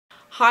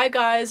Hi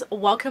guys,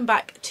 welcome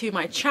back to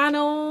my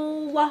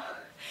channel.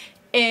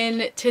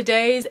 In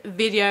today's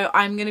video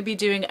I'm going to be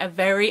doing a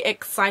very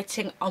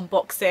exciting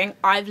unboxing.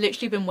 I've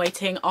literally been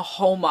waiting a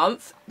whole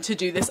month to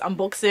do this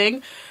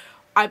unboxing.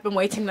 I've been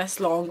waiting this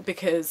long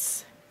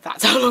because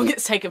that's how long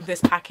it's taken for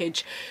this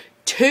package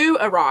to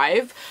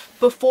arrive.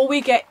 Before we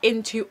get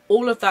into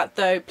all of that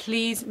though,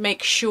 please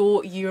make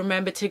sure you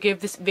remember to give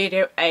this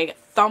video a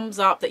thumbs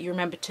up, that you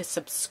remember to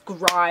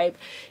subscribe,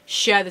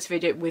 share this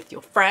video with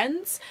your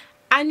friends,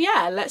 and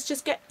yeah, let's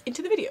just get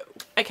into the video.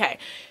 Okay,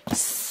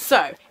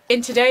 so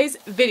in today's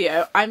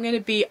video I'm going to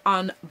be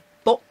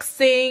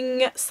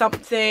unboxing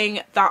something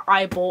that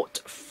I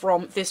bought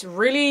from this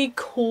really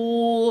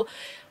cool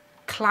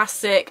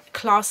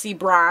classy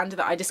brand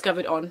that I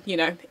discovered on, you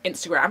know,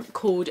 Instagram,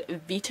 called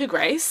VITA.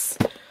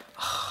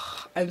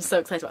 I'm so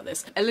excited about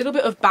this. A little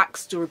bit of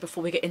backstory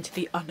before we get into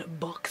the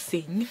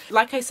unboxing.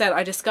 Like I said,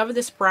 I discovered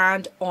this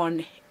brand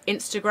on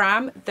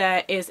Instagram.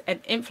 There is an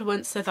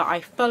influencer that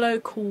I follow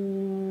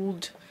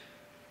called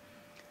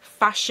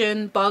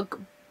Fashion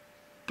Bug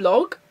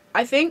Blog,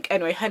 I think.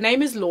 Anyway, her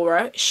name is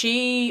Laura.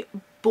 She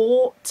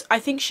bought, I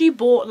think she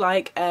bought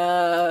like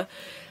a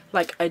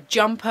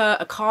jumper,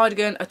 a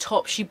cardigan, a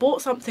top. She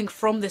bought something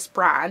from this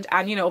brand,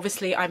 and you know,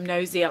 obviously I'm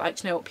nosy, I like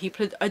to know what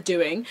people are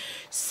doing.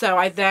 So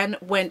I then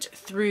went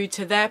through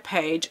to their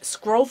page,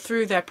 scrolled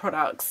through their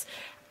products,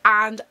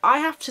 and I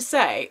have to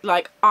say,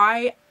 like,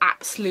 I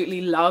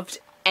absolutely loved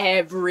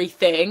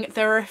everything.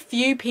 There are a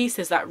few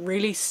pieces that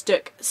really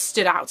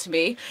stood out to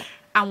me,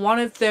 and one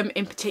of them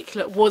in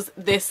particular was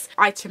this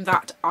item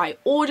that I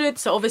ordered.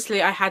 So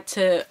obviously I had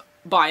to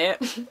buy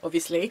it,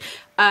 obviously.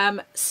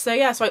 So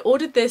yeah, so I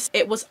ordered this.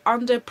 It was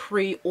under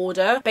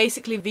pre-order.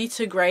 Basically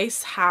VITA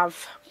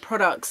have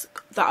products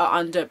that are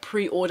under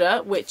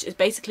pre-order, which is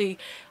basically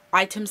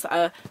items that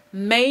are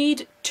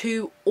made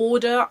to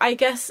order, I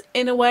guess,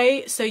 in a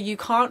way. So you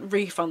can't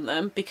refund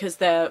them because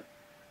they're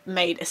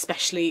made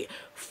especially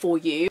for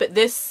you, but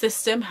this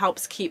system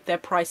helps keep their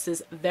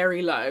prices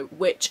very low,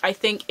 which I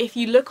think if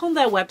you look on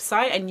their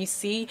website and you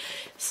see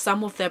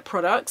some of their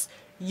products,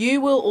 you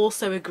will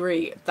also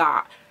agree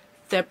that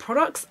their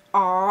products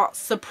are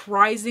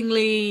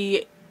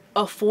surprisingly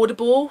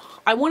affordable.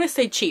 I want to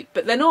say cheap,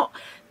 but they're not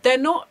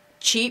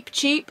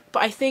cheap,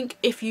 but I think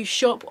if you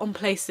shop on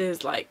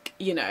places like,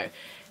 you know,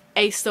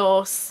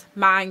 ASOS,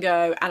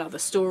 Mango and other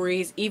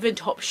stories, even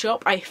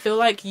Topshop, I feel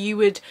like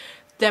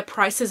their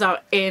prices are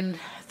in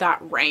that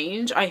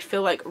range. I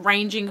feel like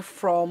ranging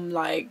from,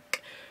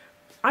 like,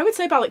 I would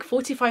say about like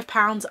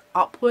 £45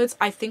 upwards.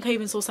 I think I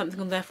even saw something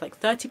on there for like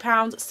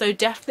 £30, so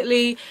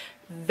definitely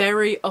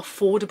very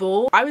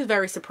affordable. I was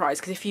very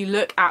surprised because if you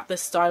look at the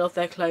style of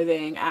their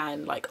clothing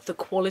and like the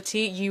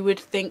quality, you would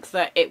think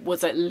that it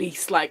was at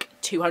least like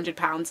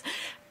 £200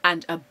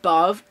 and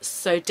above.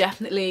 So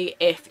definitely,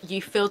 if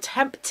you feel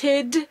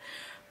tempted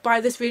by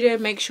this video,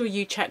 make sure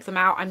you check them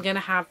out. I'm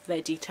gonna have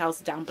their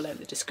details down below in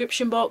the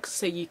description box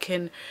so you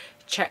can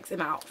check them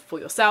out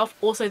for yourself.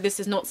 Also, this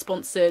is not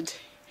sponsored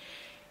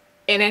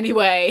in any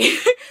way.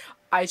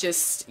 I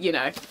just, you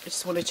know, I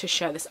just wanted to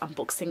share this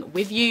unboxing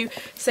with you.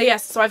 So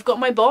yes, so I've got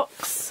my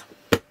box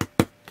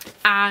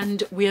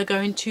and we are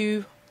going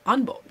to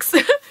unbox.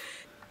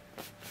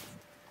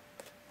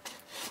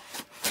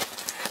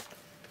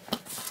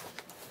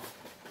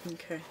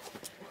 Okay,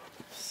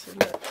 so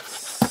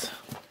let's...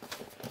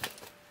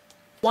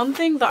 One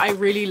thing that I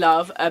really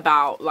love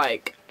about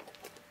like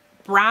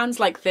brands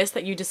like this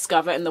that you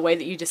discover and the way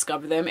that you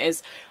discover them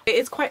is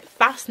it's quite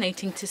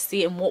fascinating to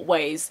see in what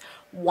ways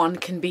one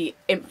can be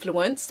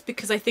influenced,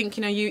 because I think,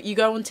 you know, you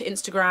go onto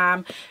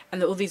Instagram and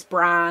there are all these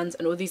brands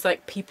and all these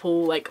like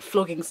people like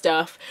flogging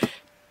stuff,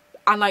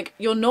 and like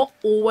you're not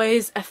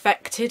always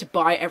affected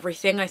by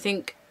everything. I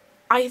think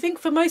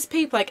for most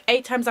people, like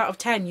 8 times out of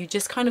 10, you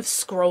just kind of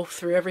scroll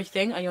through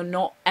everything and you're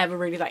not ever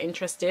really that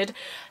interested.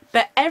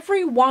 But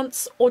every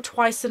once or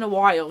twice in a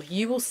while,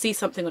 you will see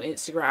something on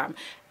Instagram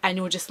and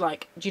you're just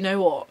like, do you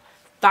know what?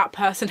 That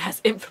person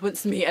has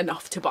influenced me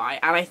enough to buy.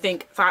 And I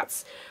think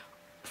that's,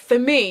 for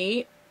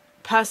me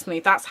personally,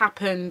 that's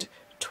happened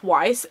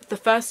twice. The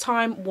first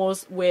time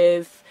was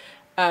with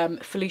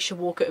Felicia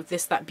Walker of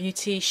This That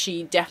Beauty.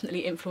 She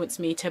definitely influenced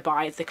me to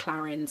buy the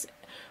Clarins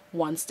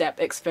One Step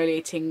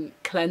Exfoliating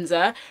Cleanser.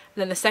 And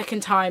then the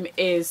second time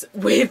is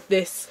with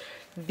this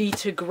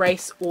VITA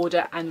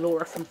order and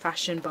Laura from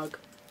Fashion Bug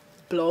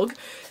Blog.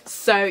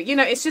 So, you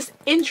know, it's just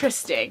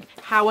interesting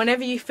how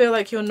whenever you feel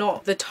like you're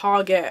not the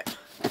target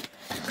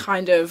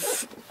kind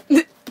of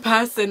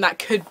person that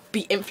could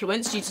be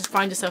influenced, you just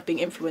find yourself being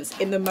influenced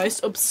in the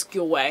most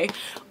obscure way.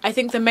 I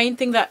think the main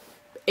thing that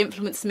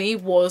influenced me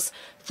was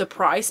the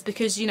price,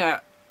 because, you know,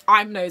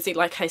 I'm nosy,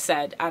 like I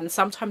said, and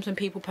sometimes when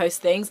people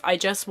post things, I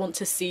just want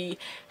to see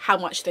how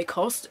much they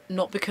cost,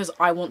 not because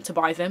I want to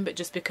buy them, but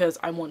just because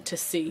I want to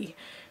see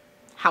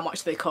how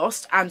much they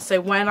cost. And so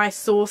when I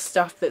saw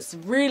stuff that's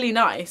really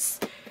nice,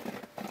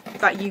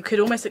 that you could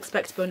almost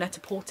expect to be on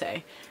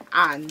Net-a-Porter,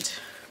 and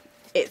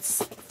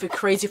it's for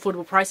crazy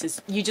affordable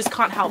prices, you just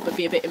can't help but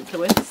be a bit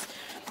influenced,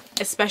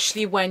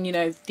 especially when, you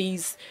know,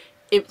 these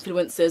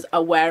influencers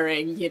are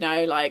wearing, you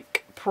know,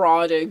 like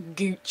Prada,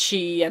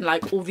 Gucci, and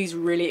like all these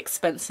really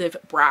expensive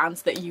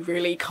brands that you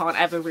really can't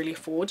ever really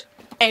afford.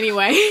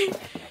 Anyway,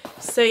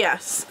 so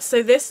yes,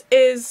 so this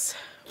is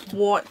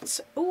what,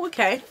 oh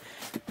okay,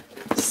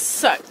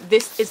 so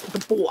this is the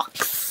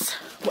box.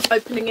 We're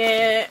opening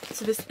it.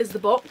 So this is the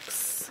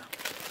box.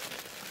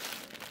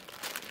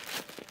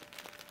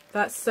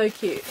 That's so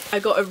cute. I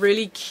got a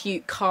really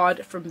cute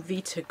card from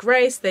Vita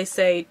Grace. They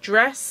say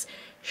dress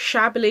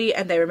shabbily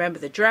and they remember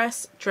the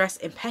dress, dress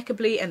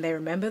impeccably and they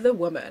remember the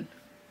woman.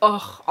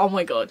 Oh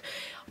my god.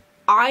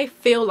 I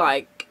feel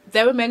like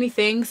there were many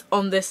things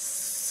on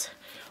this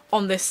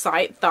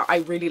site that I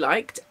really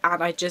liked,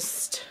 and I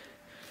don't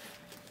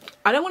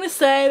want to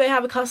say they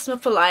have a customer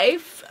for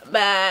life,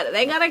 but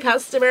they got a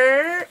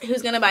customer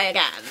who's gonna buy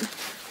again.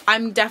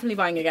 I'm definitely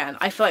buying again.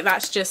 I feel like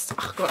that's just,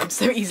 oh god, I'm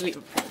so easily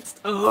impressed.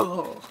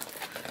 Oh,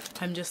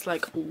 I'm just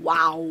like,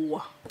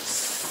 wow.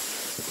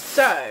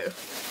 So,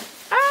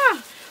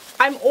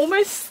 I'm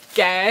almost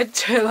scared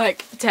to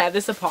like tear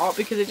this apart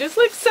because it just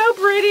looks so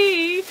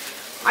pretty.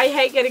 I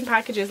hate getting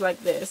packages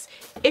like this.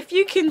 If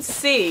you can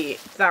see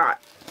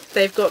that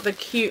they've got the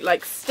cute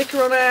like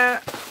sticker on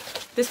it.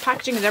 This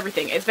packaging is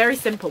everything. It's very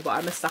simple, but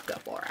I'm a sucker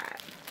for it.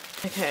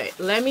 Okay,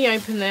 let me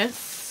open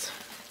this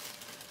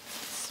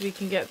so we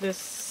can get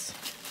this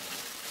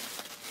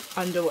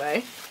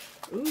underway.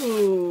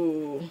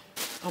 Ooh.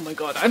 Oh my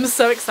god, I'm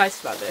so excited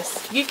about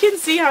this. You can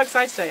see how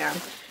excited I am.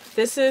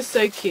 This is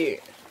so cute.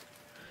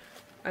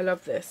 I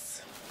love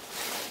this.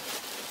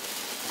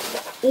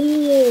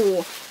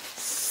 Ooh.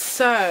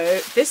 So,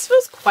 this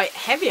feels quite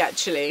heavy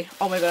actually.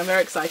 Oh my god, I'm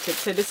very excited.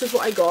 So this is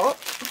what I got.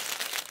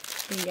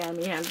 Again,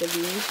 we have the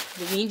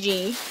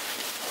VG.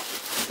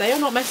 They are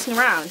not messing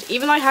around.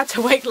 Even though I had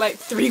to wait like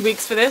 3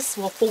 weeks for this,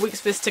 well 4 weeks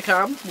for this to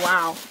come.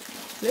 Wow.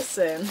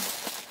 Listen.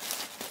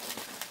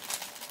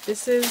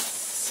 This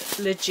is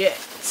legit.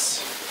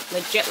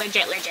 Legit.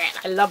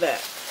 I love it.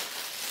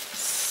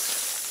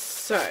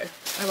 So,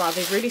 oh wow,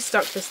 they've really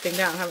stuck this thing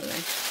down, haven't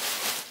they?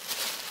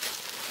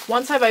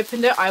 Once I've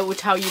opened it, I will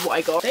tell you what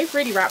I got. They've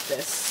really wrapped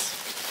this.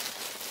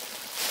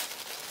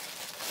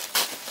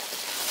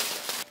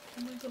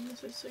 Oh my god,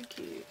 this is so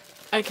cute.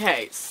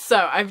 Okay,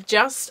 so I've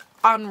just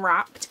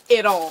unwrapped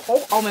it all.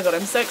 Oh my god,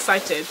 I'm so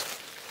excited.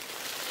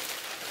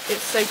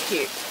 It's so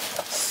cute.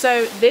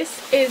 So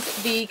this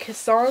is the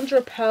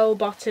Cassandra Pearl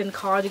Button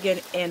Cardigan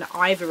in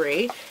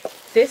Ivory.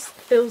 This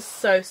feels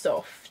so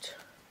soft.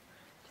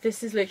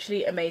 This is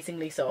literally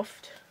amazingly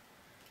soft.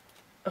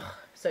 Ugh,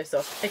 so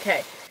soft.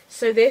 Okay,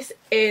 so this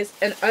is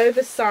an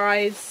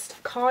oversized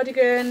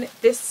cardigan.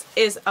 This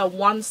is a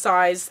one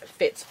size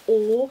fits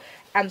all,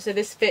 and so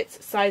this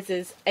fits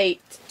sizes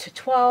 8 to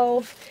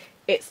 12.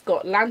 It's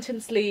got lantern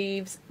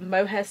sleeves,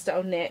 mohair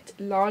style knit,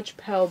 large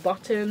pearl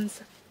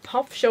buttons,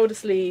 puff shoulder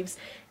sleeves,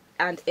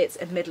 and it's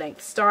a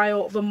mid-length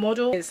style. The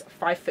model is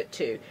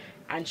 5'2",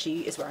 and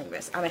she is wearing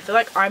this, and I feel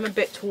like I'm a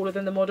bit taller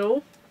than the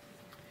model,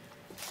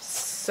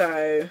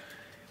 so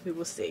we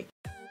will see.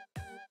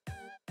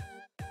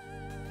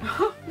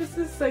 This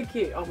is so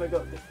cute. Oh my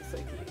god, this is so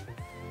cute.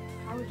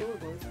 How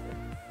adorable is this?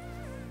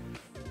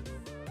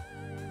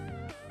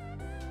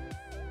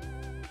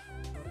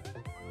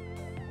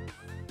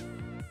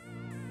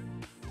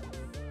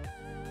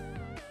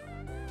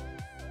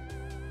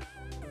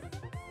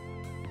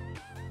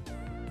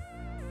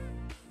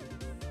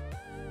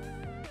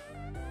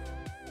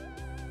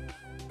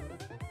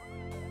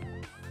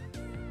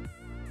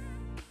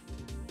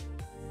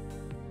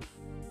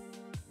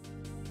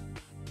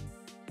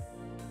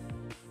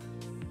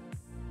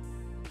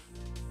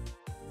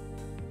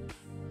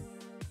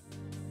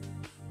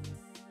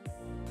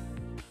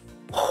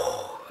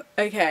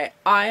 Okay,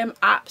 I am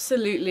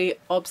absolutely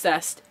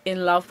obsessed,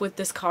 in love with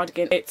this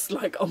cardigan. It's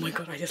like, oh my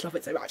god, I just love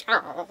it so much.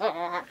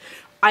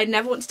 I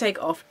never want to take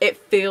it off. It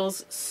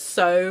feels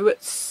so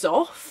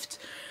soft.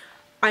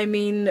 I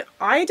mean,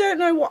 I don't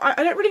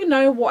really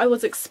know what I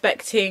was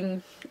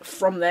expecting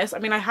from this. I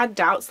mean, I had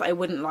doubts that I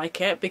wouldn't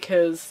like it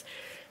because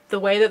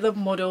the way that the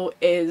model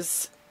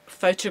is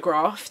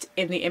photographed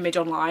in the image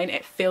online,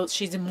 it feels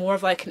she's in more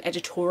of like an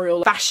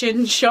editorial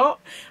fashion shot,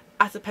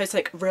 as opposed to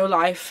like real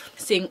life,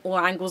 seeing all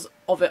angles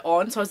of it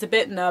on. So I was a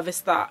bit nervous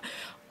that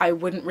I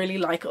wouldn't really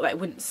like it, that it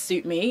wouldn't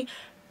suit me.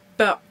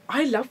 But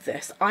I love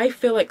this. I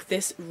feel like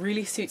this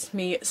really suits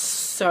me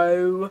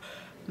so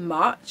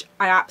much.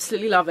 I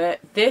absolutely love it.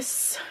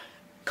 This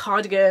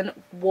cardigan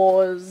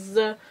was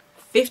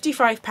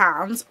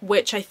 £55,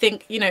 which I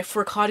think, you know,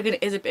 for a cardigan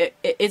it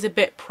is a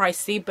bit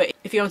pricey, but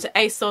if you're onto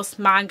ASOS,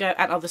 Mango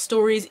and other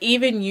stories,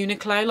 even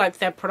Uniqlo, like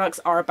their products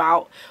are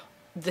about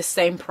the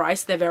same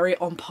price. They're very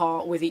on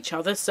par with each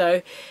other,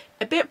 so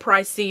a bit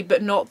pricey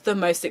but not the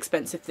most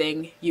expensive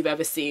thing you've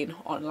ever seen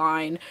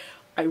online.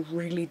 I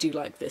really do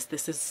like this.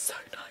 This is so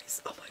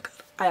nice. Oh my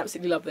god, I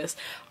absolutely love this.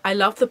 I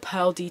love the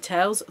pearl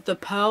details. The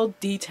pearl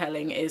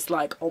detailing is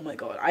like, oh my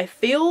god, I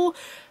feel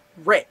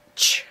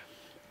rich.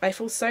 I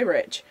feel so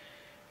rich.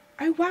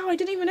 Oh wow, I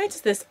didn't even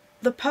notice this.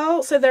 The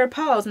pearl, so there are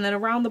pearls, and then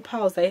around the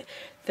pearls there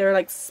are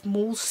like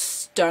small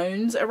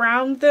stones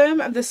around them,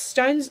 and the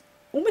stones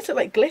almost look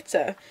like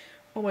glitter.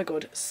 Oh my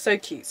god, so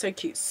cute, so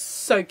cute,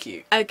 so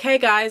cute. Okay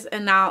guys,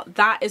 and now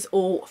that is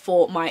all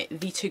for my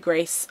Vita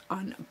Grace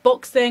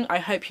unboxing. I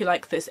hope you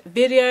like this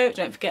video.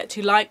 Don't forget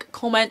to like,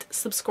 comment,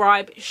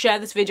 subscribe, share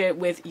this video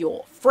with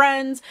your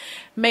friends.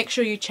 Make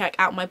sure you check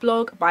out my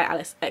blog by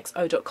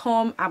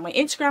alicexo.com and my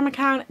Instagram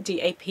account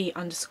dap_by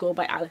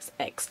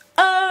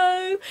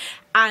alicexo.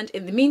 And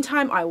in the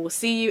meantime, I will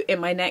see you in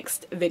my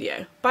next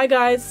video. Bye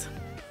guys.